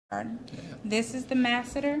This is the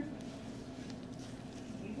masseter.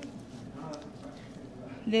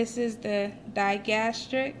 This is the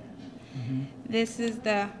digastric. This is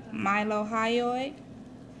the mylohyoid.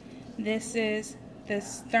 This is the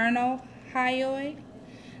sternohyoid.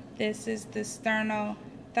 This is the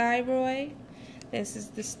sternothyroid. This is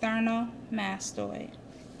the sternomastoid.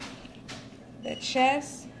 The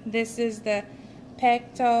chest, this is the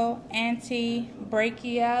pecto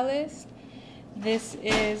antebrachialis. This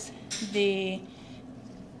is the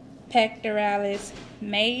pectoralis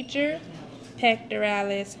major,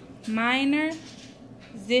 pectoralis minor,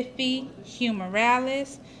 xiphi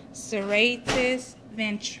humoralis, serratus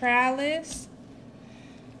ventralis,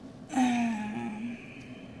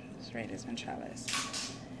 serratus ventralis.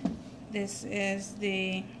 This is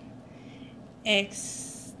the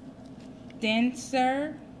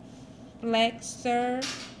extensor flexor.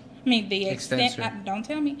 The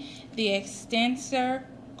extensor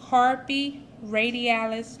carpi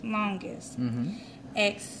radialis longus.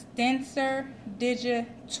 Extensor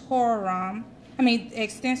digitorum.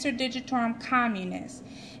 Extensor digitorum communis.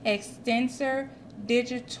 Extensor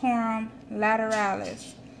digitorum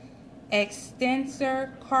lateralis.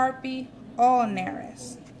 Extensor carpi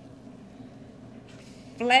ulnaris.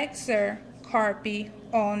 Flexor carpi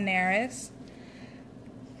ulnaris.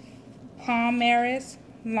 Palmaris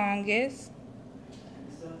longus.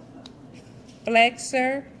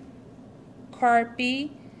 Flexor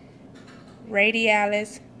carpi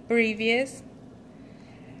radialis brevis.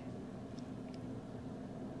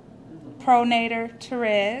 Pronator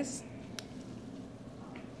teres.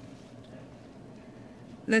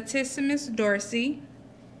 Latissimus dorsi.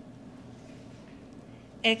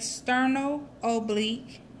 External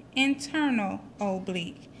oblique, internal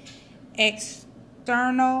oblique.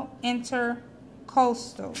 External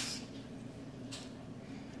intercostals.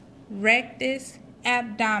 Rectus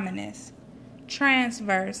abdominis,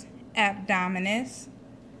 transverse abdominis.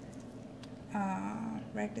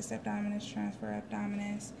 Rectus abdominis, transverse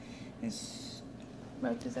abdominis. It's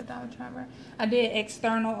rectus abdominis, transverse. I did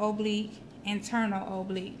external oblique, internal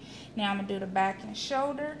oblique. Now I'm going to do the back and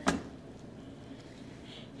shoulder.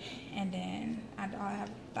 And then I have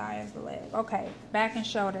thigh as the leg. Okay, back and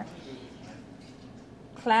shoulder.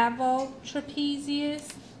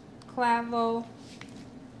 Clavotrapezius,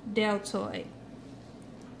 clavodeltoid.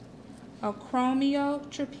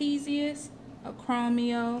 Acromiotrapezius,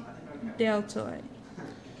 acromiodeltoid.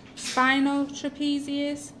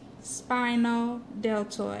 Spinotrapezius,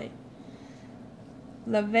 spinodeltoid.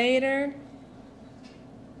 Levator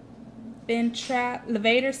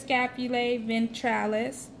scapulae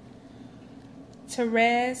ventralis.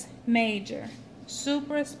 Teres major.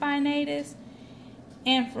 Supraspinatus,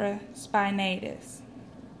 infraspinatus.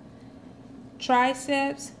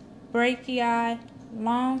 Triceps brachii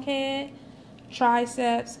long head.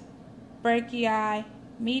 Triceps brachii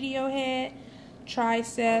medial head.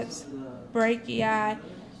 Triceps brachii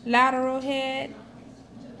lateral head.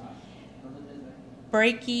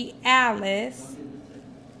 Brachialis.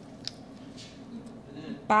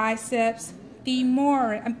 Biceps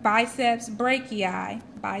femoris, biceps brachii,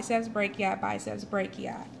 biceps brachii, biceps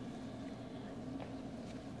brachii.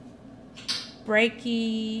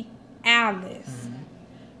 Brachialis,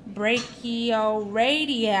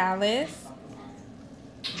 brachioradialis.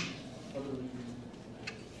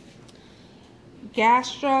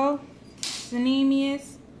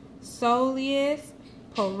 Gastrocnemius, soleus,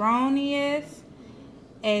 peroneus.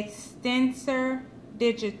 Extensor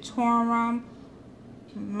digitorum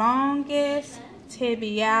longus,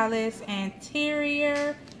 tibialis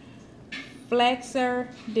anterior. Flexor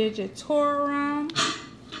digitorum.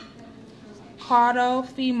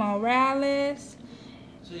 Caudofemoralis.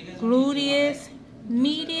 Gluteus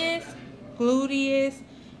medius, gluteus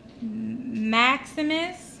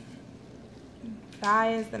maximus.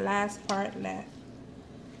 Thigh is the last part left.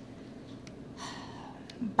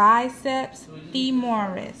 Biceps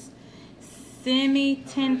femoris.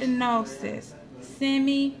 Semitendinosus,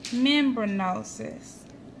 semimembranosus.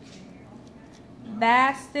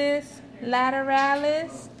 Vastus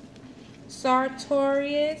lateralis.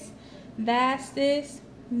 Sartorius. Vastus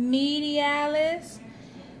medialis.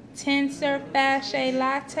 Tensor fasciae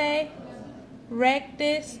latae.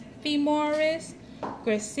 Rectus femoris.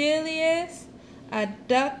 Gracilis.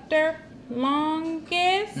 Adductor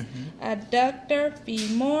longus. Adductor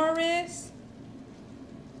femoris.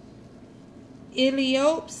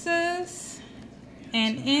 Iliopsis,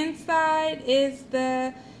 and inside is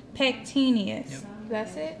the pectineus.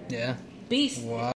 That's it? Yeah. Beast. Wow.